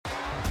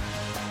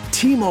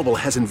T-Mobile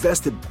has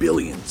invested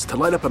billions to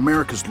light up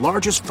America's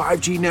largest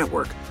 5G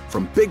network,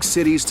 from big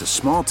cities to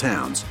small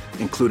towns,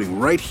 including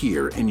right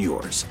here in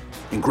yours.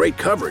 And great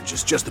coverage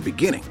is just the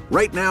beginning.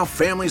 Right now,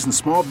 families and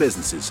small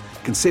businesses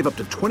can save up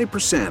to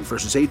 20%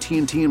 versus AT&T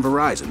and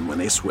Verizon when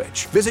they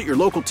switch. Visit your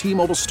local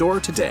T-Mobile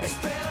store today.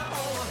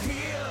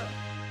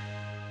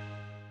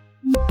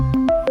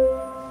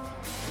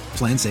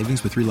 Plan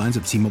savings with 3 lines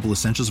of T-Mobile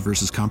Essentials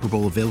versus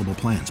comparable available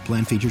plans.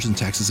 Plan features and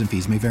taxes and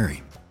fees may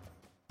vary.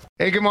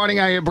 Hey, good morning.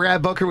 I am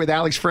Brad Booker with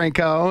Alex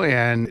Franco,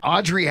 and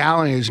Audrey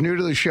Allen is new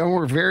to the show.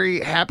 We're very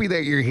happy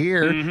that you're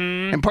here.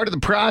 And part of the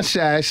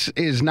process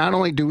is not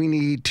only do we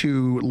need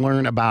to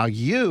learn about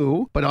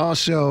you, but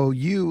also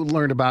you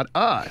learn about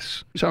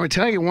us. So I'm going to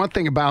tell you one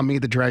thing about me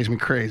that drives me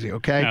crazy,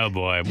 okay? Oh,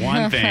 boy.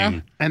 One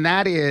thing. And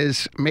that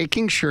is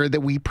making sure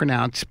that we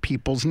pronounce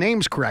people's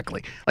names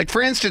correctly. Like,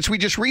 for instance, we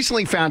just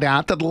recently found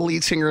out that the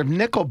lead singer of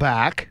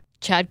Nickelback,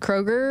 Chad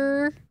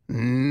Kroeger?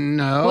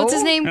 No. What's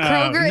his name?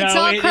 Kroeger? It's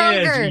not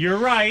Kroeger. You're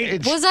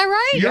right. Was I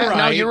right? Yeah, right.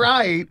 no, you're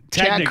right.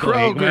 Chad Technically,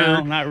 Kroeger.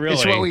 well, not really.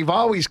 It's what we've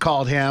always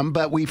called him,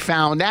 but we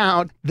found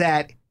out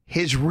that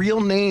his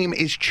real name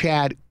is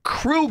Chad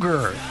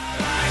Kroeger.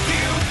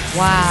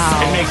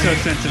 Wow. It makes no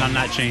sense, and I'm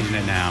not changing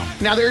it now.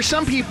 Now, there are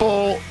some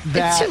people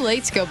that... It's too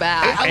late to go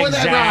back.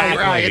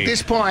 Right. At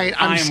this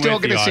point, I'm still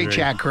going to say Audrey.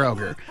 Chad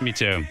Kroeger. Me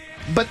too.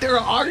 But there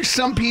are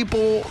some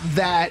people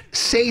that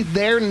say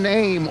their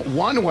name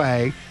one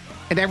way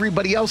and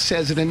everybody else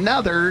says it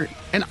another,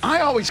 and I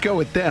always go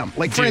with them.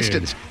 Like, for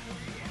instance,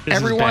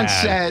 everyone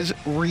says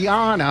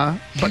Rihanna,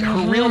 but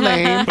her real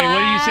name... Wait, what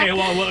do you say?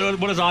 Well,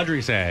 what does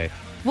Audrey say?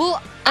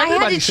 Well, I had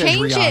Everybody to says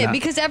change Rihanna. it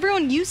because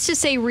everyone used to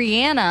say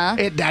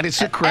Rihanna. That is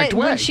the correct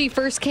way. When she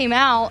first came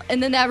out,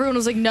 and then everyone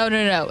was like, no,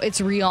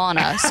 it's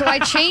Rihanna. So I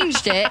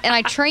changed it, and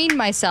I trained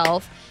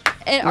myself.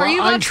 And are you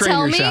about to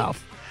tell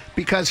yourself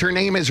because her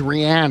name is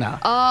Rihanna.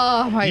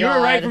 Oh, my God. You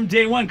were right from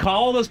day one.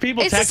 Call all those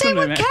people. It's the text same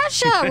them. with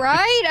Kesha,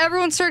 right?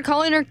 Everyone started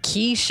calling her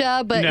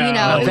Keisha, but, No, you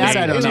know, it that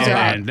I don't was know.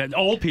 right. The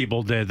old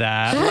people did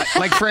that.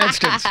 Like, for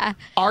instance,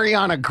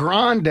 Ariana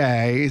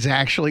Grande is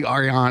actually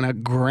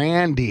Ariana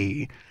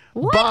Grande.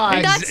 What?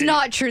 But That's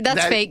not true.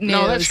 That's fake news.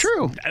 No, that's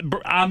true.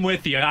 I'm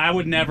with you. I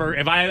would never,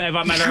 if I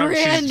met her,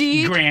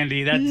 Grandy. she's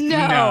Grandy. That's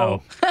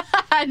No.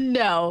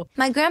 No.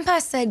 My grandpa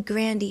said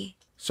Grandy.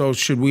 So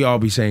should we all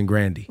be saying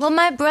Grandy? Well,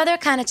 my brother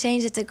kind of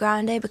changed it to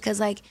Grande because,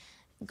 like,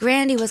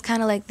 Grandy was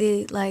kind of like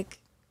the, like,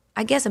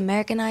 I guess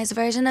Americanized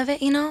version of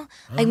it, you know?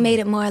 Like, made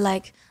it more,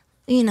 like,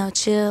 you know,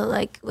 chill,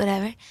 like,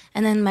 whatever.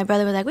 And then my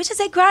brother was like, we should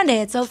say Grande.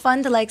 It's so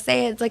fun to, like,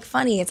 say it. It's, like,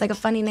 funny. It's, like, a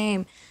funny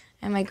name.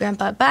 And my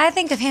grandpa, but I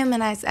think of him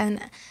and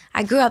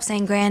I grew up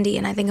saying Grandy,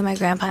 and I think of my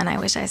grandpa, and I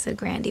wish I said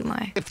Grandy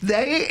more. If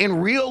they in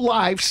real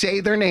life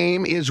say their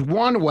name is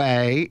one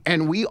way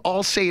and we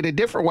all say it a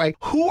different way,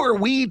 who are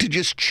we to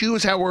just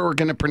choose how we're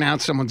going to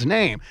pronounce someone's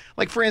name?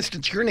 Like, for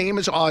instance, your name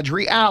is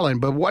Audrey Allen,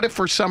 but what if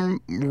for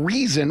some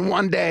reason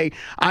one day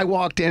I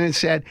walked in and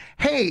said,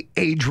 hey,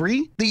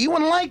 Adri, that you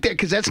wouldn't like that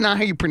because that's not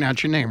how you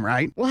pronounce your name,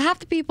 right? Well, half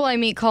the people I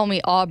meet call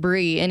me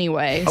Aubrey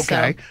anyway.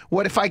 Okay. So.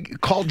 What if I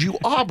called you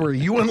Aubrey?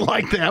 You wouldn't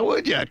like that,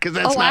 would you? Because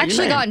that's not I your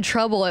actually name. got in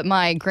trouble at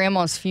my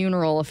grandma's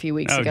funeral a few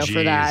weeks ago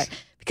for that.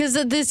 Because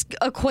of this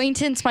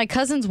acquaintance, my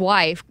cousin's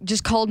wife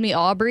just called me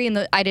Aubrey,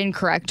 and I didn't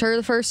correct her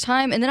the first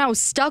time, and then I was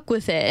stuck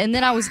with it, and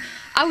then I was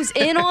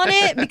in on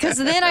it because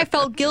then I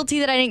felt guilty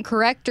that I didn't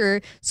correct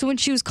her. So when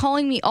she was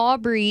calling me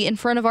Aubrey in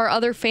front of our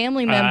other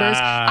family members,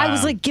 I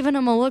was like giving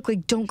them a look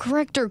like, don't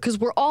correct her because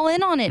we're all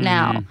in on it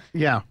now.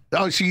 Yeah.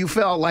 Oh, so you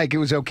felt like it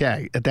was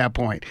okay at that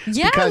point?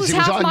 Yeah, because it was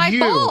half on my you.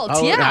 fault.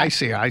 Oh, Yeah. I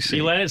see.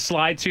 You let it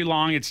slide too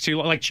long. It's too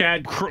long. Like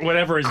Chad,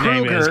 whatever his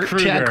name is,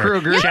 Chad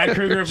Kroeger. Kroeger. Chad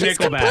Kroeger of He's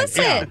Nickelback. complicit.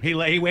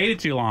 Yeah, he waited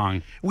too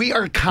long. We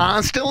are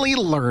constantly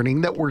learning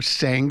that we're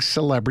saying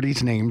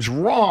celebrities' names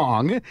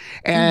wrong,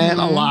 and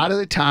a lot of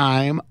the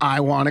time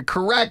I want to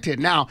correct it.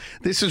 Now,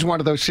 this is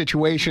one of those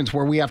situations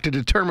where we have to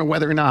determine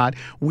whether or not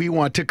we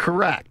want to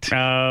correct.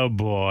 Oh,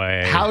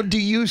 boy. How do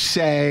you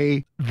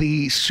say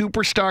the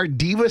superstar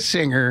diva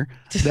singer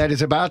that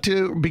is about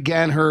to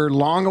begin her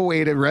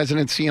long-awaited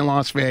residency in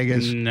Las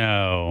Vegas?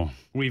 No.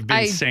 We've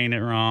been saying it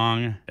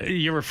wrong.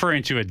 You're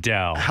referring to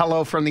Adele.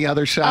 Hello from the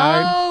other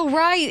side. Oh,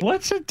 right.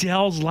 What's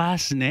Adele's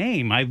last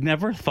name? I've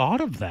never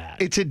thought of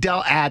that. It's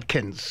Adele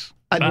Atkins.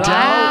 Adele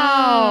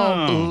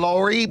Wow.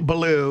 Lori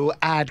Blue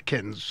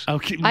Atkins.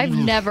 Okay. I've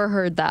never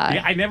heard that.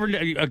 Yeah, I never.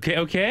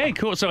 Okay,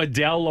 cool. So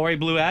Adele, Lori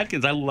Blue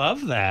Atkins. I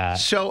love that.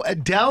 So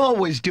Adele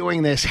was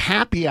doing this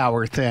happy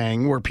hour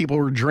thing where people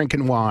were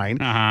drinking wine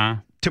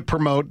to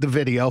promote the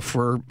video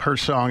for her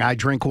song I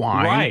Drink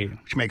Wine, Right.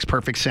 which makes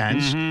perfect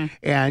sense.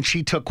 And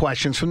she took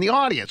questions from the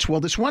audience.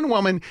 Well, this one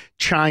woman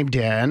chimed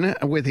in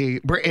with a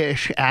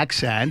British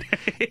accent,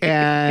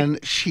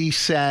 and she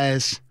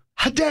says,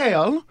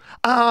 Adele,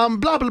 blah,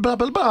 blah, blah,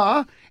 blah,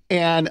 blah.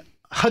 And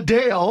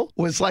Adele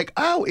was like,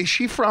 oh, is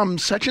she from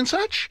such and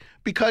such?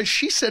 Because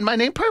she said my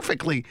name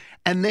perfectly.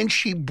 And then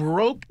she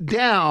broke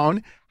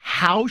down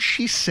how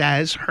she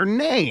says her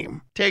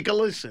name. Take a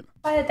listen.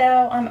 Hi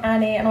Adele, I'm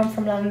Annie and I'm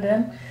from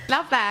London.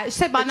 Love that. She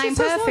said my name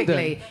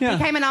perfectly. Yeah.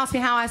 He came and asked me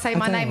how I say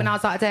my name and I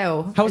was like,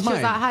 Adele. How was and she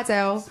was mine? like, hi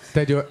Adele.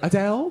 They do it.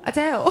 Adele?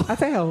 Adele.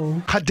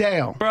 Adele.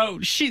 Adele.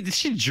 Bro,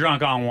 she's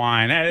drunk on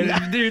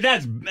wine. Dude,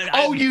 that's...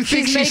 Oh, you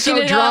think she's so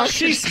making it drunk? up. But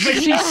she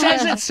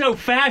says it so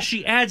fast,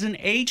 she adds an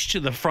H to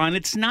the front.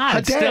 It's not.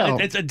 Adele.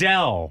 It's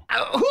Adele.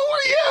 Who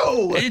are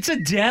you? It's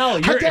Adele.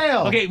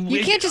 Adele. Okay,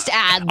 You can't just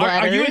add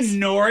Are you letters. in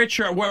Norwich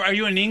or where are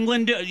you in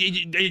England?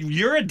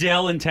 You're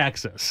Adele in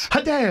Texas.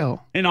 Adele.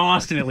 In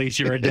Austin, at least,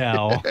 you're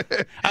Adele.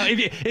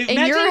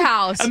 In your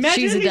house,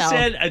 imagine she's if you Adele.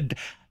 said,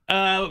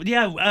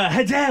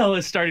 Adele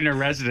is starting her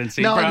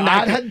residency. No, Bro,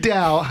 not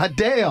Adele.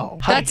 Adele.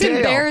 That's Adele.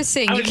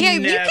 embarrassing. I You would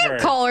can't never.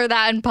 call her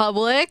that in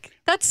public.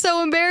 That's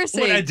so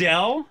embarrassing. What,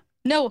 Adele?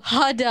 No,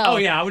 Adele. Oh,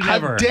 yeah, I would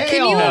never. Adele.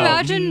 Can you No,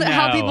 imagine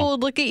how no. people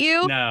would look at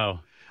you? No.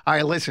 All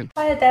right, listen.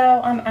 Hi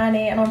Adele, I'm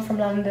Annie and I'm from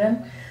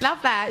London.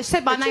 Love that. She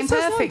said my name just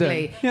says perfectly.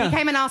 London. Yeah. He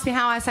came and asked me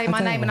how I say my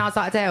Adele. name and I was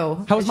like,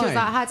 Adele. How was and she was mine?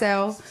 like, hi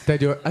Adele. They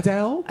do it.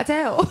 Adele?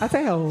 Adele.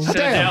 Adele. She said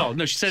Adele.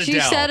 No, she said She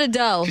Adele. said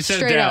Adele, She said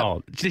straight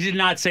Adele. She did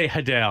not say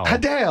Adele.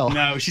 Adele.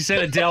 No, she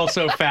said Adele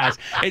so fast.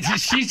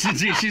 She's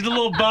a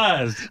little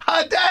buzzed.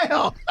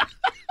 Adele.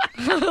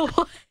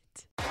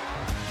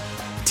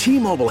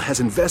 T-Mobile has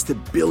invested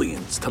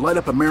billions to light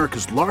up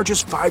America's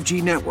largest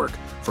 5G network,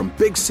 from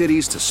big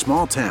cities to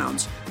small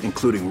towns,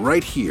 including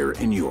right here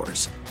in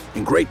yours.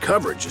 And great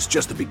coverage is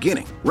just the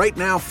beginning. Right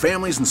now,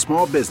 families and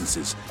small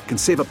businesses can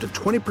save up to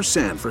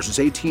 20% versus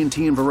AT&T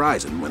and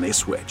Verizon when they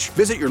switch.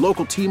 Visit your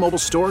local T-Mobile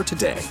store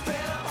today.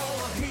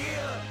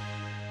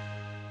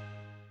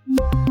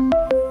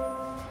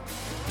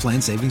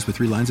 Plan savings with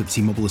 3 lines of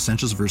T-Mobile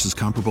Essentials versus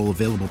comparable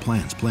available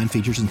plans. Plan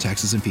features and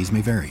taxes and fees may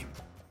vary.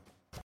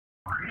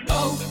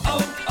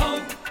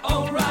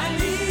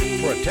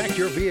 Protect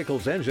your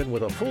vehicle's engine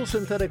with a full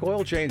synthetic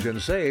oil change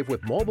and save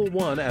with Mobil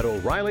 1 at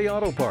O'Reilly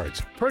Auto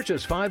Parts.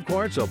 Purchase 5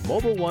 quarts of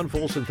Mobil 1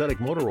 full synthetic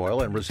motor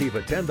oil and receive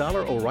a $10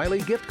 O'Reilly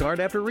gift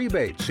card after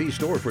rebate. See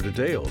store for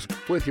details.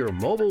 With your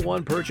Mobil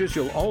 1 purchase,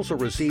 you'll also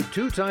receive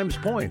 2 times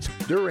points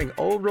during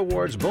O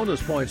Rewards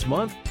Bonus Points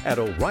Month at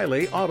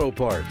O'Reilly Auto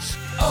Parts.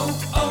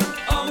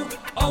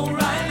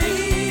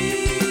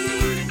 O'Reilly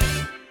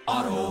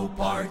Auto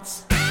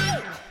Parts.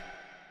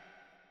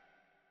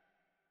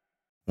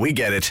 We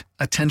get it.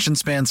 Attention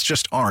spans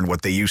just aren't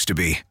what they used to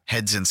be.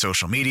 Heads in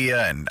social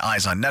media and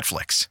eyes on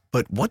Netflix.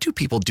 But what do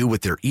people do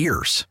with their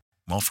ears?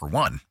 Well, for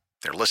one,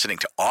 they're listening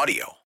to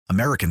audio.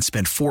 Americans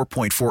spend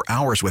 4.4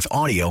 hours with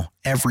audio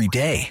every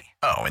day.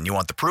 Oh, and you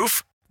want the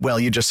proof? Well,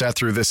 you just sat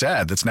through this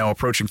ad that's now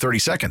approaching 30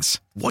 seconds.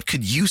 What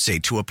could you say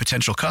to a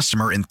potential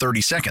customer in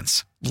 30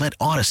 seconds? Let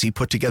Odyssey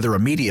put together a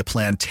media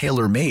plan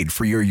tailor-made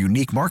for your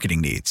unique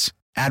marketing needs.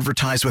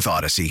 Advertise with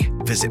Odyssey.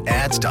 Visit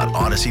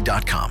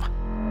ads.odyssey.com.